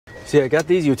See, I got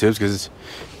these U-tubes because,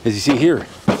 as you see here,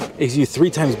 it gives you 3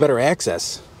 times better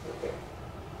access.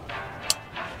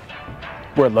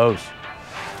 We're at Lowe's.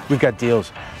 We've got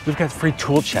deals. We've got free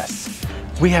tool chests.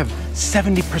 We have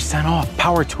 70% off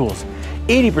power tools,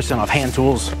 80% off hand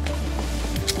tools.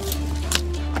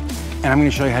 And I'm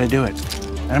gonna show you how to do it.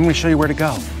 And I'm gonna show you where to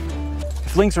go.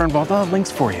 If links are involved, I'll have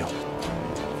links for you.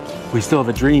 We still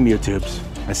have a dream, U-tubes,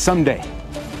 and someday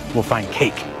we'll find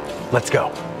cake. Let's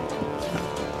go.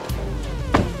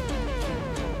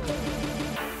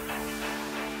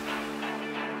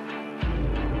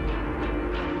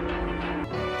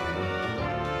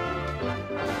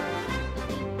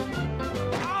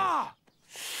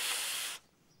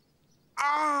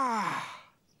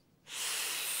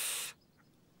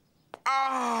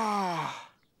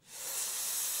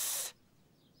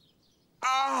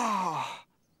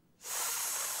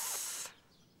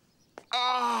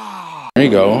 There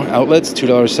you go. Outlets,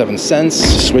 $2.07.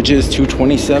 Switches,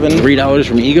 $2.27. $3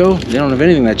 from Ego. They don't have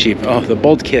anything that cheap. Oh, the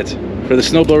bolt kit for the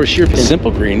snowblower shear pin. Simple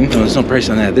green. No, there's no price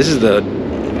on that. This is the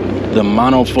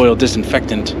monofoil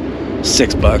disinfectant.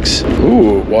 $6.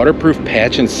 Ooh, waterproof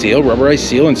patch and seal, rubberized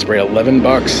seal and spray,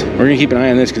 $11. We're gonna keep an eye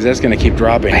on this because that's gonna keep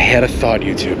dropping. I had a thought,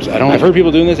 YouTubes. I've heard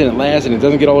people doing this and it lasts and it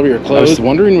doesn't get all over your clothes. I was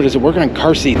wondering, does it work on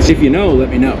car seats? If you know,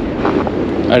 let me know.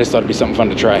 I just thought it'd be something fun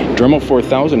to try. Dremel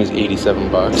 4000 is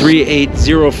 $87.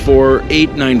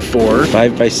 3804894.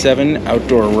 5x7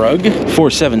 outdoor rug.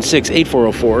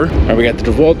 4768404. All right, we got the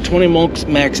DeWalt 20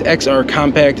 Max XR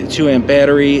compact 2 amp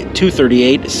battery.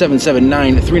 238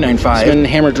 779 395.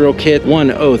 Hammer drill kit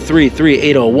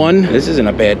 1033801. This isn't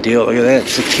a bad deal. Look at that.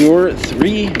 Secure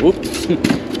 3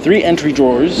 entry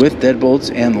drawers with deadbolts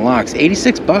and locks.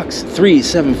 $86.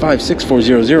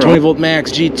 3756400. 20 volt max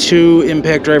G2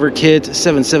 impact driver kit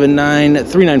 779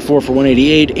 394 for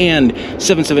 $188 and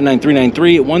 779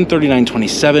 393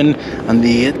 139.27 on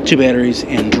the 2 batteries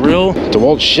and drill.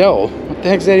 DeWalt shell. What the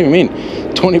heck does that even mean?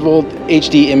 20 volt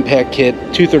HD impact kit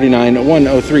 239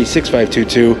 103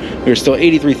 6522. We're still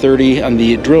 8330 on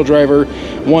the drill driver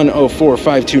 104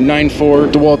 5294.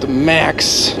 DeWalt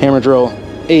Max hammer drill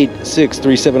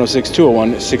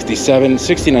 863706201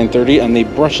 6930 on the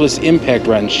brushless impact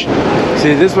wrench.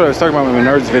 See, this is what I was talking about in my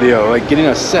MEnards video, like getting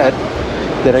a set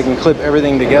that I can clip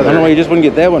everything together. I don't know why you just wouldn't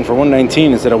get that one for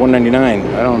 $119 instead of $199.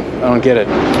 I don't get it.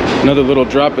 Another little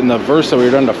drop in the Versa. We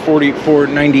were down to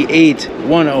 $44.98.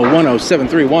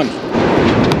 1010731.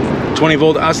 20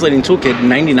 volt oscillating toolkit,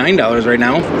 $99 right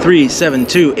now.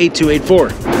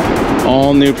 3728284.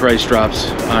 All new price drops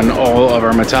on all of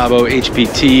our Metabo,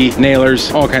 HPT,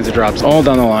 nailers, all kinds of drops, all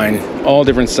down the line, all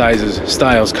different sizes,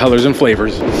 styles, colors, and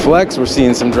flavors. Flex, we're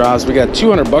seeing some drops. We got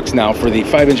 $200 now for the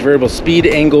 5-inch variable speed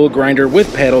angle grinder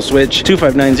with paddle switch,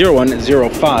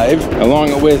 2590105,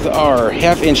 along with our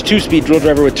 1/2-inch 2-speed drill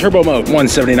driver with turbo mode,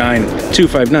 $179,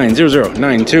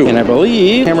 2590092, and I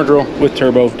believe hammer drill with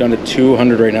turbo down to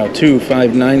 $200 right now,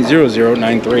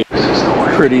 2590093.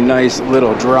 Pretty nice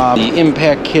little drop. The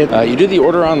impact kit, you do the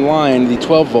order online, the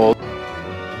 12 volt.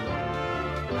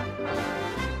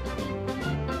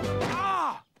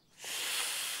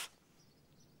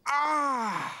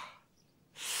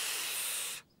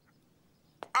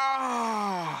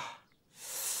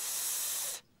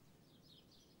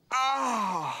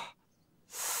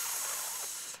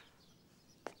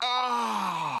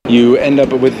 You end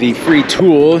up with the free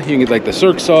tool. You can get like the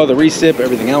circ saw, the recip,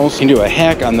 everything else. You can do a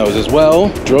hack on those as well.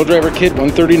 Drill driver kit,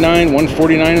 $139,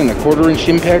 $149 on the 1/4-inch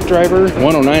impact driver,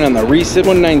 $109 on the recip,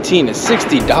 $119 is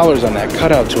 $60 on that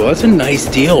cutout tool. That's a nice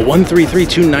deal.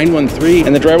 $1332913,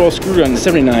 and the drywall screw gun,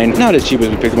 $79. Not as cheap as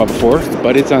we picked them up before,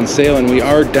 but it's on sale, and we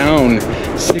are down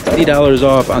 $60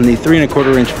 off on the 3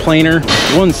 1/4-inch planer,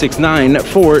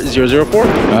 $1694004.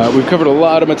 We've covered a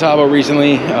lot of Metabo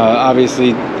recently.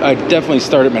 Obviously, I definitely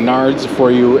start at MEnards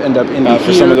before you end up in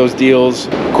for some of those deals.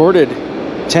 Corded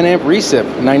 10 amp recip,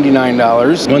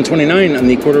 $99. $129 on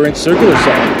the 1/4-inch circular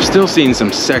saw. Still seeing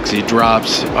some sexy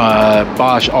drops.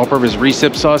 Bosch all-purpose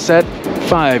recip saw set,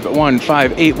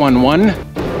 515811.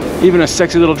 Even a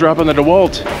sexy little drop on the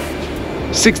DeWalt,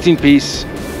 16-piece.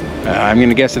 I'm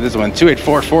gonna guess at this one,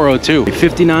 284402.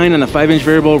 59 on the 5-inch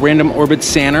variable random orbit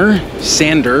sander,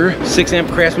 6 amp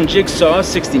Craftsman jigsaw,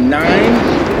 69.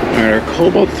 Our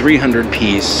Cobalt 300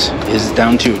 piece is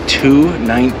down to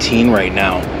 $219 right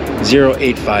now.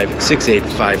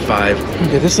 0856855.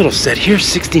 Look at this little set here,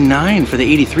 69 for the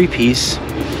 83 piece.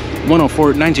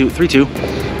 1049232.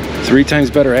 3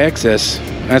 times better access.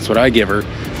 That's what I give her.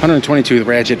 122 with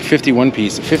ratchet, 51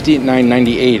 piece,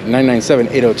 58998,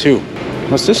 997802.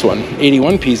 What's this one?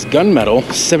 81 piece gunmetal,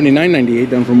 79.98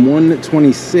 down from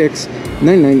 126,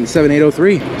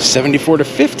 997803. 74 to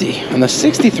 50 on the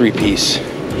 63 piece.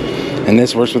 And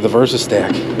this works with the Versa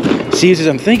stack. See,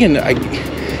 I'm thinking I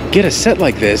get a set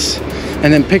like this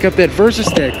and then pick up that Versa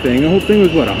stack thing. The whole thing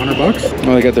was what, $100?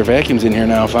 Oh, they got their vacuums in here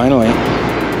now, finally.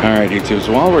 All right, YouTube,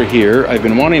 so while we're here, I've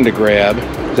been wanting to grab,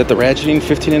 is that the ratcheting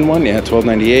 15-in-1? Yeah,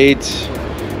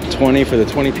 $12.98, 20 for the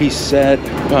 20-piece set,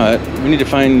 but we need to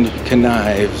find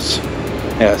knives.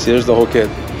 Yeah, see, there's the whole kit.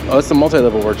 Oh, that's the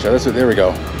multi-level workshop. That's what, there we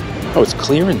go. Oh, it's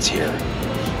clearance here.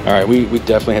 All right, we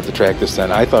definitely have to track this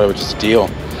then. I thought it was just a deal.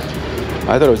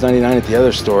 I thought it was $99 at the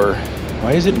other store.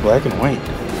 Why is it in black and white?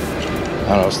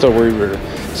 I don't know, still worried.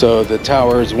 So the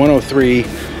tower is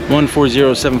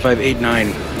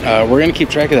 103-140-7589. We're gonna keep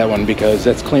track of that one because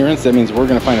that's clearance. That means we're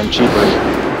gonna find them cheaper.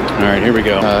 All right, here we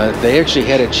go. They actually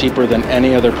had it cheaper than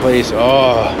any other place.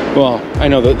 Oh, well, I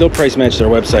know they'll price match their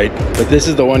website, but this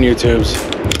is the one, YouTubes.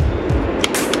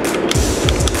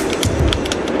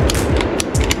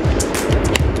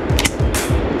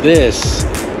 This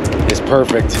is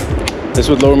perfect. This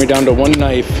would lower me down to one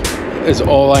knife is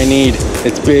all I need.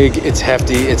 It's big, it's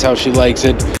hefty, it's how she likes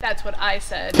it. That's what I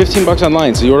said. 15 bucks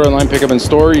online. So you order online, pick up in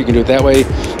store, you can do it that way,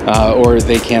 or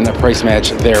they can price match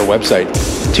their website.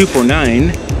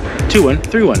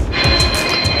 249-2131.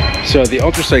 So the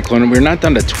Ultra Cyclone, we're not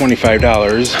down to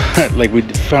 $25 like we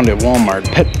found at Walmart.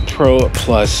 Pet Pro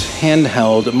Plus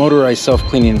handheld motorized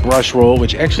self-cleaning brush roll,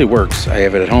 which actually works. I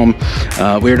have it at home.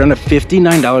 We are down to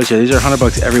 $59 here. These are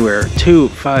 $100 everywhere.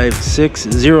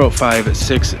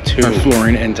 2560-562. Our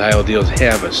flooring and tile deals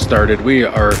have started. We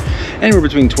are anywhere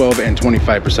between 12 and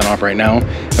 25% off right now.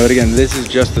 But again, this is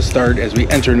just the start. As we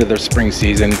enter into the spring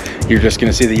season, you're just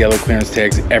gonna see the yellow clearance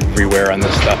tags everywhere on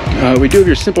this stuff. We do have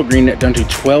your Simple Green down to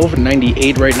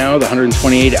 $12.98 right now, the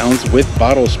 128 ounce with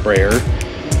bottle sprayer.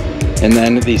 And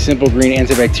then the Simple Green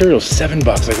antibacterial, $7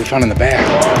 like we found in the back.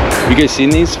 You guys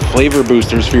seen these? Flavor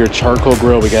boosters for your charcoal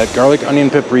grill. We got garlic, onion,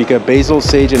 paprika, basil,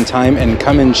 sage, and thyme, and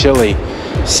cumin chili.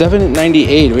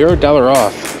 $7.98, we are $1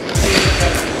 off.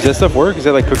 Does that stuff work? Is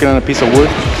that like cooking on a piece of wood?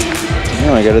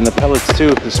 Oh, I got it in the pellets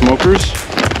too. The smokers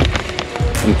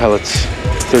and pellets,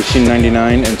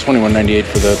 $13.99 and $21.98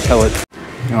 for the pellet.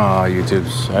 Oh,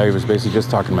 YouTubes. I was basically just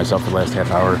talking to myself for the last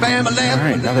half hour. All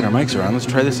right, now that our mics are on, let's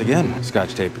try this again.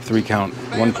 Scotch tape, 3-count,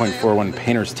 1.41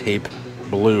 painter's tape,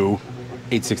 blue,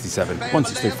 867,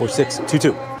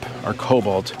 1634622. Our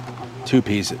Cobalt,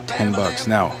 2-piece, $10.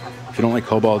 Now, if you don't like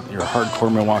Cobalt, you're a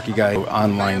hardcore Milwaukee guy,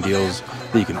 online deals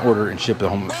that you can order and ship at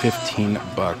home, $15.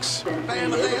 I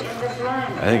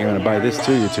think I'm gonna buy this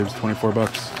too, YouTubes, 24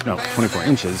 bucks. No, 24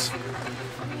 inches.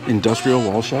 Industrial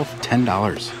wall shelf, $10.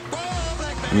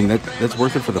 I mean, that's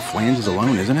worth it for the flanges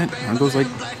alone, isn't it? Aren't those like,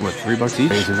 what, $3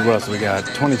 each? What else we got?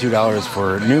 $22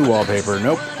 for new wallpaper.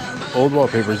 Nope, old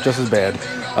wallpaper is just as bad.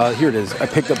 Here it is. I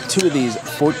picked up 2 of these,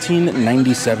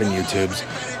 $14.97 YouTubes,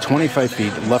 25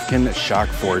 feet, Lufkin Shock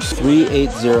Force,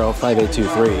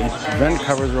 380-5823. Vent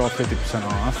covers are all 50%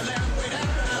 off.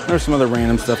 There's some other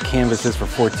random stuff, canvases for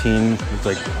 $14, with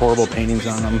like horrible paintings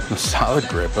on them. A solid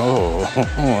grip, oh,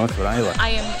 that's what I like. I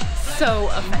am so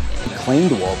offended.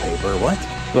 Claimed wallpaper, what?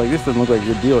 Like, this doesn't look like a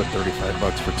good deal at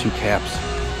 $35 for 2 caps.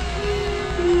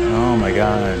 Oh my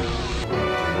God.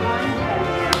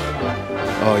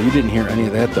 Oh, you didn't hear any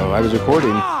of that though. I was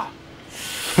recording.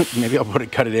 Maybe I'll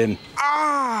cut it in.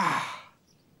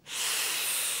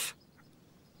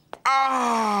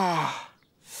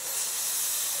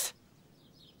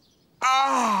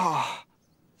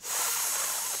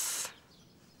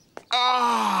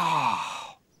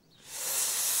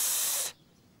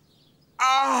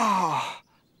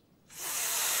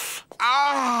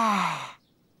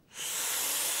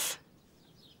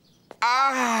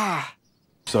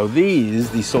 So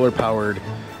the solar powered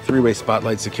 3-way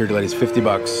spotlight security light is $50.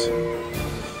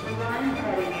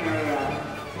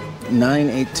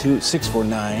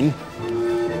 982649.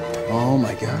 Oh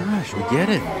my gosh, we get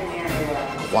it.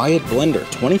 Quiet blender,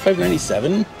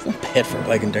 $25.97. It's not bad for a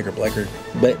Black & Decker blender.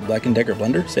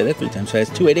 Say that 3 times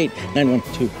fast.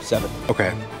 288-9127.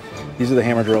 Okay, these are the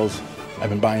hammer drills. I've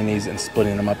been buying these and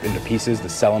splitting them up into pieces to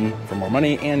sell them for more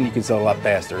money, and you can sell a lot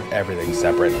faster. Everything's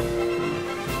separate.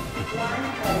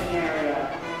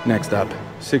 Next up,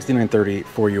 $69.30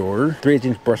 for your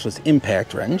 3/8-inch brushless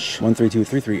impact wrench,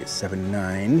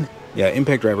 1323379. Yeah,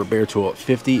 impact driver, bare tool,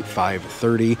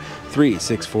 $55.30,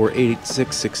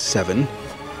 3648667.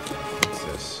 What's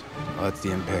this? Oh, that's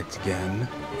the impact again.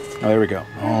 Oh, there we go.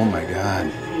 Oh my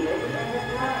God.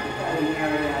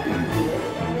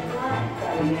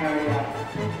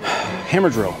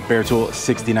 Hammer drill, bare tool,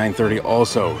 $69.30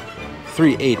 also,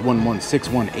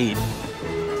 3811618.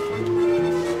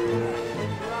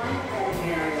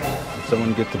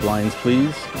 Someone get the blinds,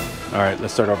 please. All right,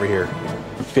 let's start over here.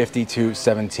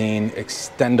 5217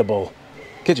 extendable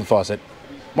kitchen faucet,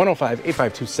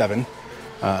 105-8527.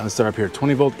 Let's start up here.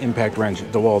 20 volt impact wrench,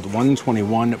 DeWalt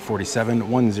 12147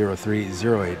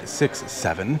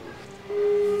 1030867.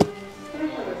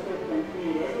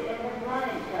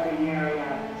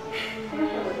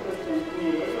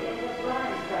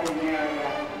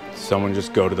 Someone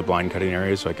just go to the blind cutting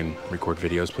area so I can record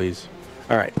videos, please.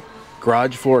 All right,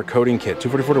 garage floor coating kit,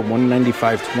 244 to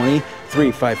 19520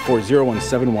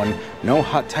 3540171. No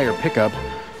hot tire pickup.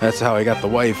 That's how I got the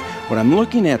wife. What I'm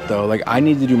looking at though, like I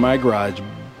need to do my garage,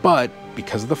 but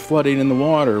because of the flooding in the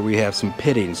water, we have some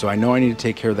pitting. So I know I need to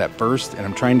take care of that first, and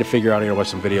I'm trying to figure out, I gotta watch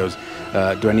some videos.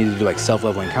 Do I need to do like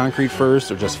self-leveling concrete first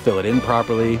or just fill it in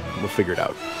properly? We'll figure it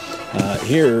out.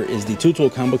 Here is the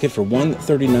 2-tool combo kit for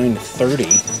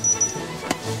 $139.30.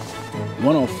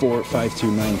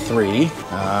 104-5293.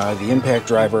 The impact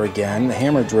driver again. The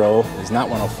hammer drill is not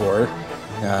 104.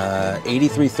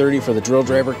 8330 for the drill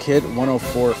driver kit.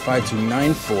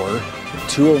 104-5294.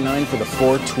 209 for the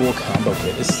 4-tool combo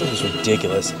kit. This is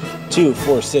ridiculous.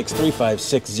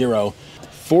 246-3560.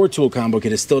 4-tool combo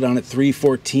kit is still down at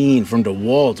 $314 from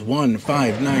DeWalt.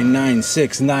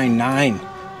 1599699.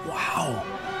 Wow.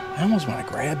 I almost want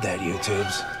to grab that,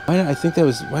 YouTubes. Why did I think that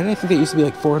used to be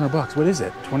like 400 bucks? What is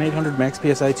it? 2800 max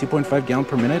PSI, 2.5 gallon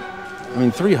per minute? I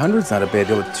mean, 300's not a bad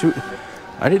deal with two.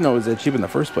 I didn't know it was that cheap in the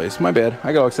first place. My bad.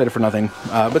 I got all excited for nothing.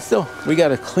 But still, we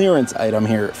got a clearance item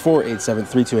here,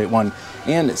 487-3281.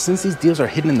 And since these deals are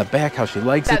hidden in the back how she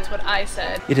likes it. That's what I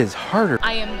said. It is harder.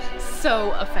 I am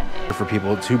so offended. For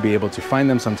people to be able to find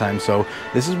them sometimes. So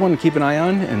this is one to keep an eye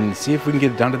on and see if we can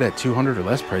get it down to that 200 or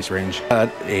less price range.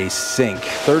 A sink,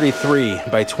 33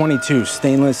 by 22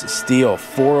 stainless steel,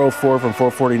 404 from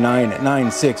 449 at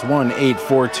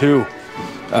 961842.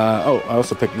 Oh, I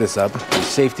also picked this up. The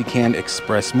Safety Can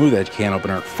Express Smooth Edge Can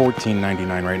Opener at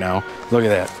 $14.99 right now. Look at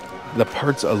that. The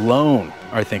parts alone,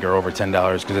 I think, are over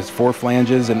 $10 because it's 4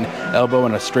 flanges, an elbow,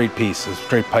 and a straight piece, a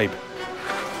straight pipe.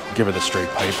 Give her the straight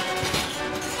pipe.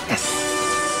 Yes.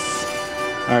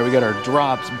 All right, we got our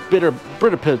drops. Brita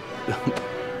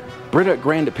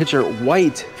Grand Pitcher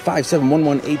White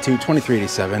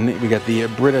 5711822387. We got the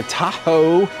Brita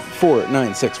Tahoe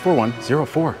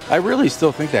 4964104. I really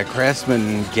still think that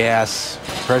Craftsman gas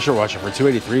pressure washer for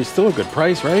 $283 is still a good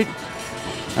price, right?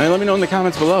 I mean, let me know in the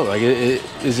comments below. Like,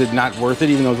 is it not worth it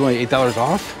even though it's only $8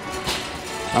 off?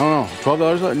 I don't know.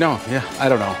 $12 off? No, yeah, I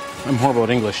don't know. I'm horrible at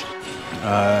English.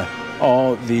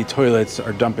 All the toilets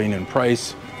are dumping in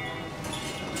price.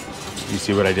 You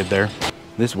see what I did there?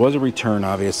 This was a return,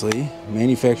 obviously.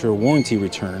 Manufacturer warranty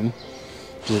return.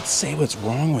 Does it say what's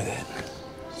wrong with it?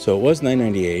 So it was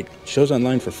 $9.98. Shows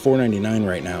online for $4.99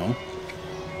 right now.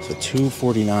 So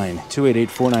 $2.49.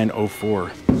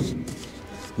 288-4904.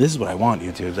 This is what I want,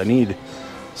 YouTubes. I need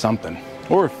something.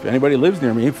 Or if anybody lives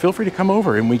near me, feel free to come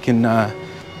over and we can,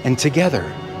 and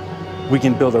together, we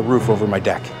can build a roof over my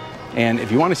deck. And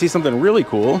if you want to see something really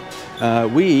cool,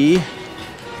 we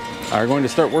are going to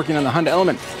start working on the Honda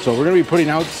Element. So we're going to be putting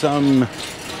out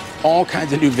all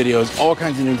kinds of new videos, all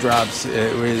kinds of new drops.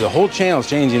 The whole channel is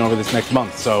changing over this next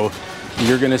month. So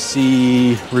you're going to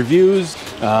see reviews,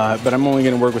 but I'm only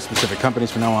going to work with specific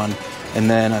companies from now on. And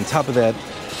then on top of that,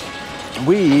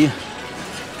 we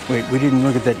didn't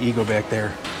look at that Ego back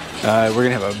there. We're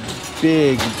going to have a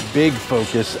big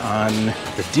focus on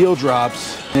the deal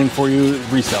drops and for you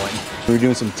reselling. We're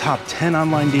doing some top 10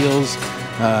 online deals.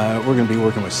 We're going to be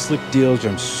working with slick deals,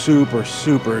 which I'm super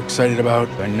excited about.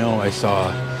 I know I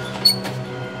saw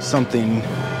something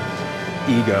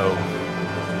Ego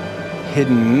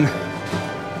hidden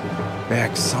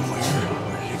back somewhere.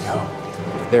 Where did it go?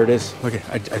 There it is. Look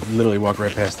at I literally walked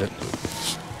right past it.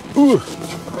 Ooh.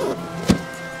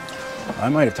 I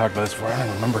might have talked about this before. I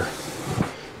don't remember.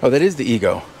 Oh, that is the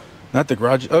Ego, not the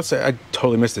garage. Oh, sorry, I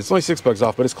totally missed it. It's only $6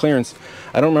 off, but it's clearance.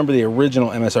 I don't remember the original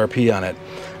MSRP on it.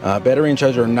 Battery and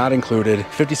charger are not included.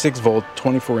 56 volt,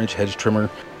 24-inch hedge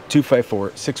trimmer,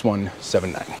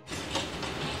 254-6179.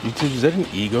 YouTube, is that an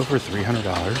Ego for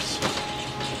 $300?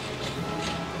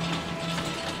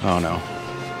 Oh no.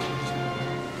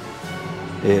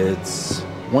 It's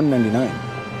 $199.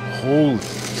 Holy.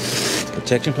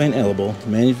 Protection plan eligible,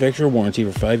 manufacturer warranty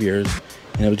for 5 years,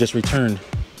 and it was just returned.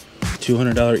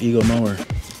 $200 Ego mower.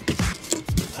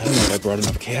 I don't know if I brought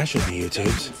enough cash with me,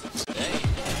 YouTubes.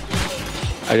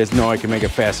 I just know I can make a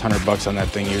fast $100 on that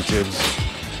thing, YouTubes.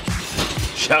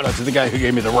 Shout out to the guy who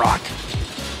gave me the rock.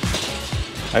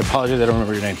 I apologize, I don't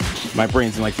remember your name. My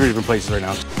brain's in like 3 different places right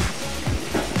now.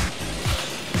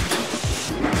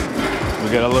 We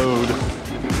got a load.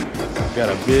 We got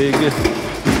a big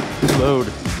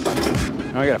load.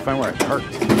 Now I gotta find where I parked.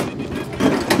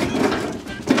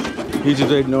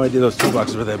 YouTube, I had no idea those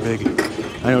toolboxes were that big.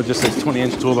 I know it just says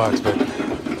 20-inch toolbox, but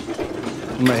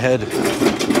in my head,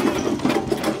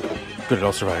 good, it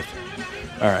all survived.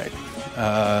 All right.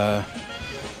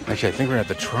 Actually, I think we're at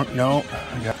the trunk. No.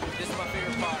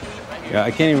 Yeah, I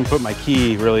can't even put my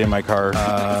key really in my car. We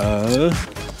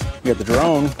got the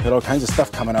drone. Got all kinds of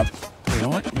stuff coming up. You know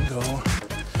what? You go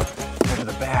over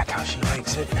the back, how she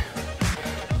likes it.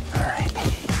 All right.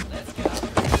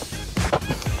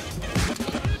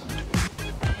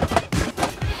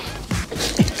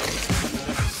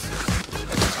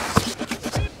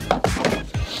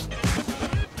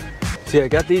 See, I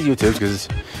got these U-tubes because,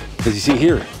 as you see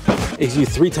here, it gives you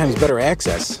 3 times better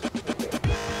access.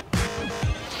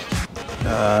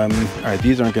 All right,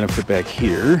 these aren't going to fit back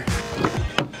here.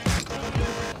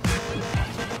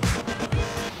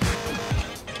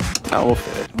 Oh, we'll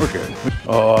fit it. We're good.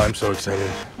 Oh, I'm so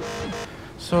excited.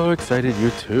 So excited,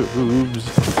 U-tubes.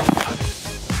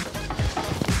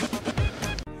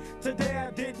 Today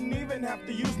I didn't even have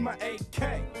to use my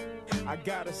AK. I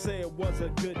gotta say it was a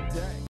good day.